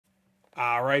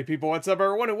Alright people, what's up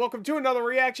everyone, and welcome to another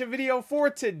reaction video for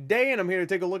today, and I'm here to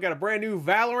take a look at a brand new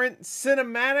Valorant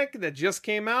cinematic that just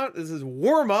came out. This is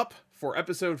warm-up for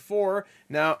episode 4.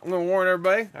 Now, I'm going to warn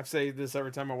everybody, I say this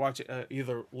every time I watch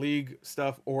either League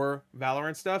stuff or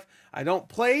Valorant stuff. I don't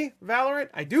play Valorant.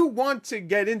 I do want to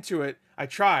get into it. I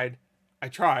tried. I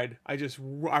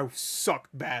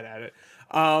sucked bad at it.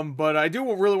 But I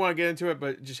do really want to get into it,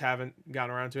 but just haven't gotten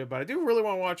around to it. But I do really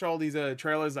want to watch all these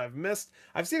trailers I've missed.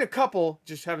 I've seen a couple,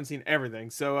 just haven't seen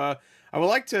everything. So I would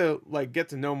like to get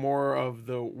to know more of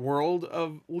the world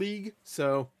of League.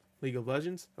 So League of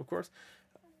Legends, of course.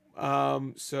 Yeah,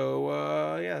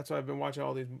 that's why I've been watching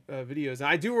all these videos. And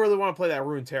I do really want to play that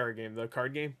Runeterra game, the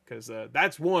card game, because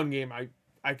that's one game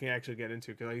I can actually get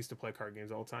into, because I used to play card games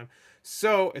all the time.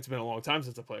 So it's been a long time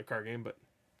since I played a card game, but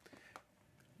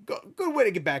good way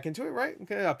to get back into it, right?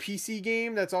 Okay, a PC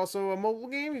game that's also a mobile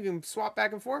game. You can swap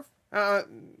back and forth. I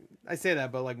say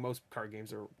that, but like most card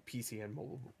games are PC and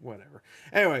mobile, whatever.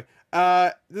 Anyway,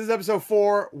 this is episode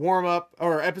 4 warm up,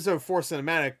 or episode 4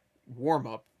 cinematic warm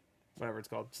up, whatever it's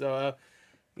called. So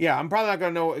yeah, I'm probably not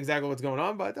gonna know exactly what's going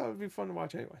on, but I thought it would be fun to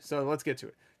watch anyway. So let's get to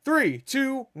it. 3,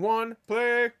 2, 1,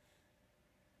 play.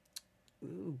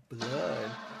 Ooh,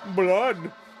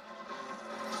 blood.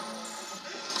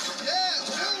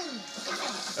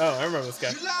 Oh, I remember this guy.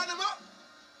 You line them up,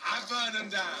 I burn them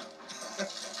down.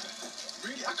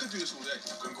 Really, I could do this all day.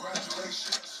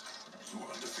 Congratulations. You were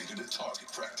undefeated in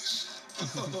target practice.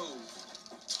 Oh,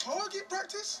 target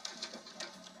practice?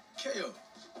 KO,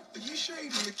 are you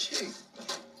shading the king?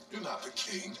 You're not the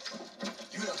king.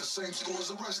 You have the same score as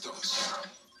the rest of us.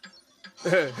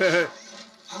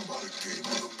 How about a game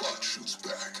where the bot shoots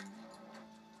back?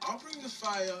 I'll bring the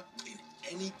fire in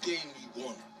any game we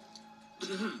want.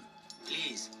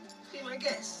 Please, be my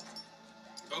guest.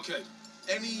 Okay,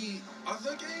 any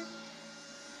other game?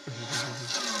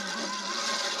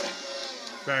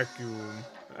 Vacuum.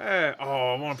 Hey,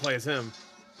 oh, I want to play as him.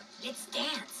 Let's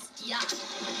dance. Yeah.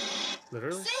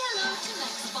 Literally? Say hello to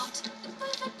Nextbot, the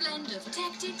perfect blend of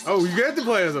tactics. Oh, you get to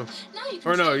play as him. Now you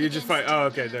can Or no, train you just fight. against Oh,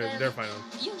 okay, they're fighting him.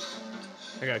 You.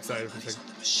 I got excited for a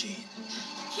second. The machine.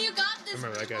 You got this. I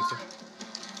remember that guy too.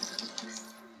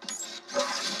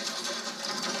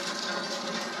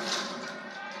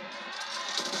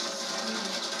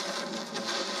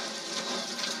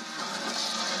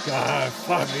 God,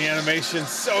 fuck, the animation's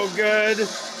so good.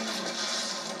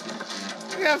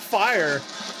 We have fire.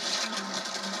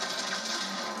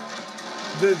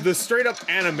 The straight up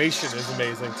animation is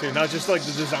amazing too, not just like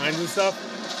the designs and stuff.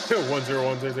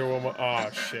 1010011. Oh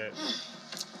shit.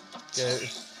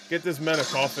 Get this man a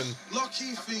coffin.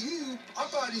 Lucky for you, I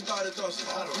thought he's about to dust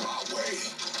out of my way.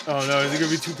 Oh no, is it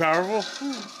gonna be too powerful?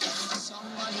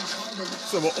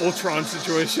 Some Ultron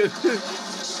situation.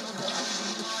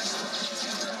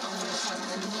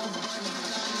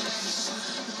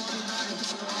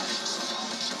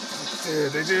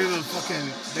 Dude, they do the fucking...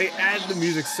 They add the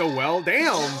music so well.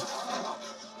 Damn!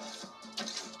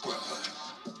 Well,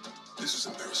 this is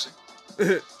embarrassing.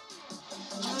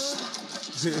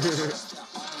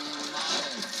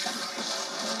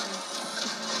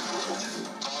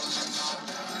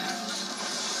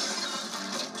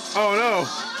 Oh no!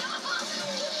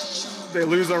 They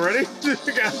lose already?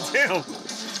 God damn!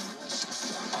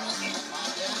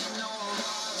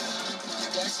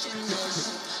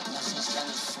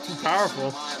 Too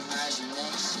powerful.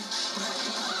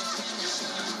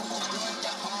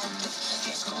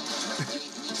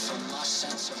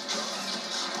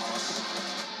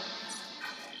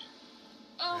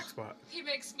 Oh, Spot. he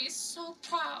makes me so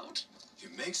proud.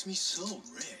 It makes me so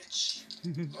rich.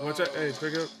 Watch out! Hey,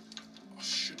 pick it up. I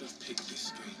should have picked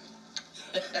this game.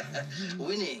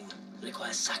 Winning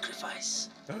requires sacrifice.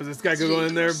 Oh, is this guy gonna go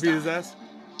in there and beat his ass?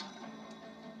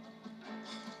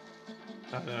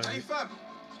 Oh, no. Hey fam,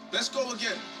 let's go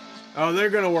again. Oh, they're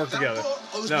gonna work That together. ball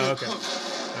owes No, me a okay. cook.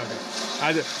 Okay.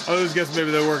 I was guessing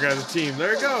maybe they work as a team.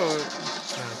 There you go.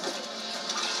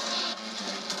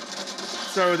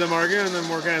 Start with them arguing and then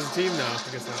working as a team? No, I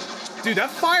guess not. Dude,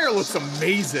 that fire looks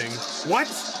amazing. What?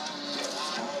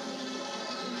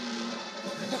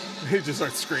 He just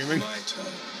starts screaming. My turn.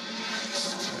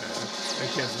 I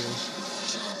can't see him.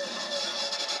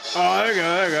 Oh, there you go,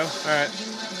 there you go. Alright.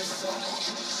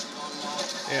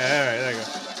 Yeah, alright, there you go.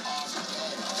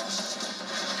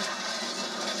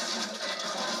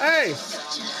 Hey!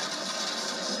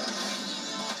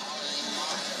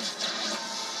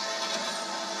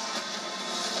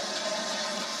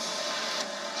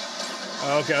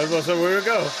 Okay, I was about to say, where'd it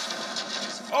go?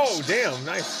 Oh, damn,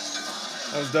 nice.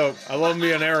 That was dope. I love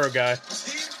me an arrow guy.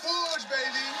 Team Forge,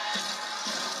 baby.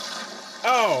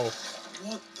 Oh.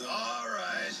 What the? All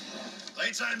right.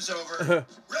 Playtime's over.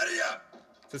 Ready up.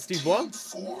 Is that Steve Blum?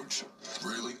 Forge?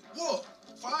 Really? What?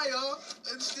 Fire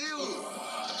and steel.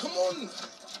 Come on.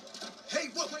 Hey,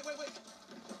 what? Wait.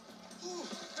 Ooh. Ooh,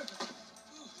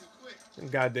 you're quick.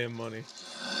 Goddamn money.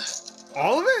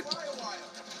 All of it?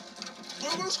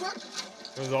 Firewire. What squad?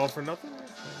 It was all for nothing?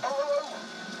 Oh,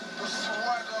 the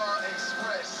Swagger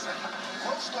Express.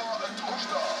 Rockstar and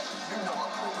Toaster. You know our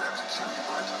program to kill you,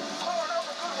 right? Oh, that was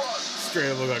a good one. Straight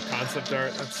up look like concept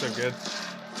art. That's so good.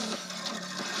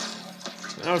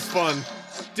 That was fun.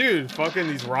 Dude, fucking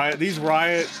these riot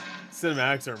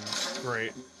cinematics are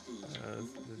great.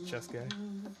 The chess guy.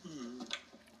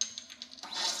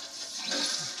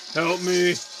 Help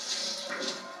me.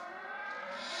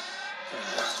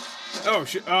 Oh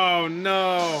shit. Oh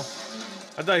no.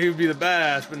 I thought he would be the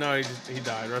badass, but no, he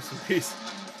died. Rest in peace.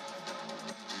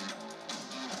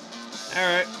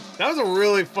 Alright. That was a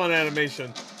really fun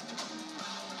animation.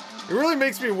 It really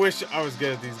makes me wish I was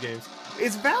good at these games.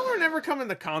 Is Valorant ever coming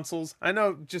to consoles? I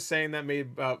know just saying that made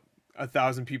about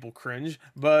 1,000 people cringe,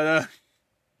 but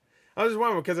I was just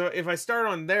wondering, because if I start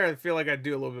on there, I feel like I'd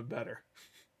do a little bit better.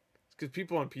 Because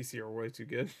people on PC are way too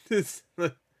good.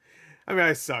 I mean,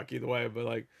 I suck either way, but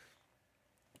like,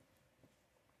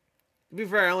 to be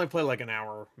fair, I only played like an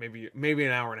hour, maybe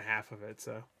an hour and a half of it,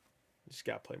 so just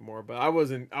gotta play more. But I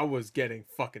was getting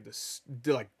fucking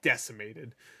like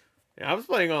decimated. Yeah, I was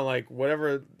playing on like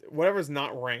whatever's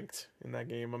not ranked in that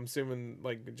game. I'm assuming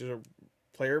like just a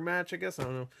player match, I guess. I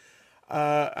don't know.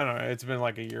 I don't know. It's been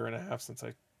like a year and a half since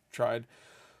I tried,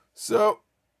 so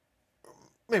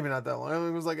maybe not that long.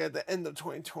 It was like at the end of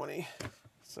 2020,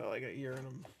 so like a year and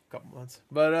a couple months.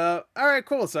 But all right,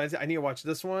 cool. So I need to watch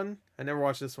this one. I never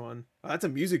watched this one. Oh, that's a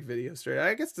music video straight.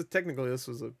 I guess technically this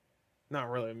was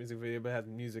not really a music video, but it had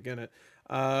music in it.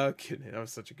 Kidding. That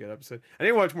was such a good episode. I need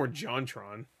to watch more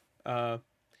JonTron. I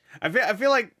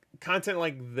feel like content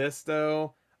like this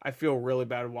though, I feel really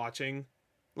bad watching.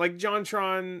 Like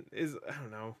JonTron is, I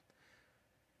don't know.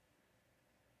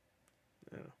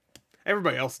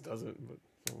 Everybody else does it, but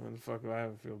what the fuck do I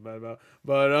have to feel bad about?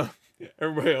 But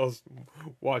everybody else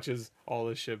watches all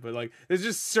this shit. But like, there's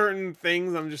just certain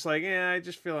things I'm just like, I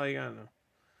just feel like, I don't know,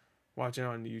 watching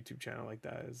on the YouTube channel like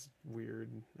that is weird.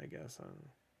 I guess I don't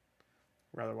know.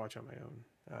 Rather watch on my own.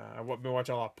 I've been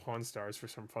watching a lot of Pawn Stars for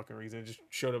some fucking reason. It just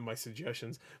showed up my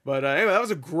suggestions. But anyway, that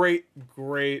was a great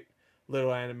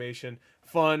little animation.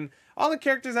 Fun. All the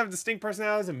characters have distinct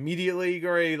personalities. Immediately, you can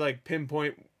already like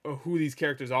pinpoint who these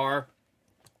characters are,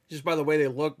 just by the way they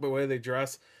look, by the way they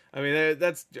dress. I mean,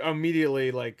 that's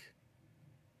immediately like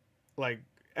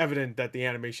evident that the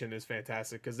animation is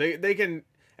fantastic, because they can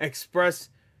express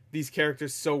these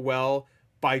characters so well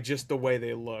by just the way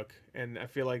they look. And I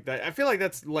feel like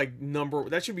that's like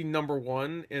that should be number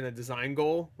one in a design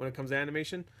goal when it comes to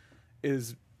animation,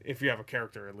 is, if you have a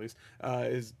character at least,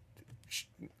 is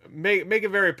make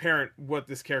it very apparent what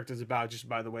this character is about just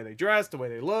by the way they dress, the way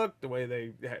they look, the way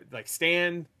they like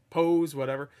stand, pose,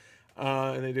 whatever.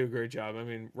 And they do a great job. I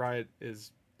mean, Riot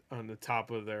is on the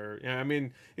top of their, I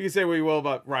mean, you can say what you will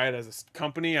about Riot as a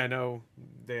company. I know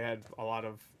they had a lot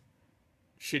of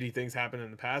shitty things happen in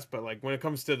the past, but like when it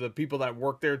comes to the people that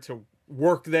work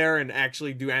there and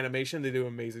actually do animation, they do an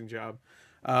amazing job.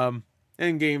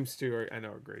 And games too I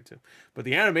know are great too, but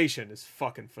the animation is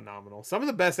fucking phenomenal. Some of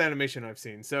the best animation I've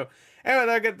seen. So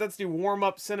anyway, that's the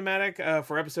warm-up cinematic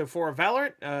for episode 4 of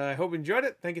Valorant. I hope you enjoyed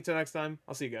it. Thank you till next time.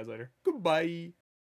 I'll see you guys later. Goodbye.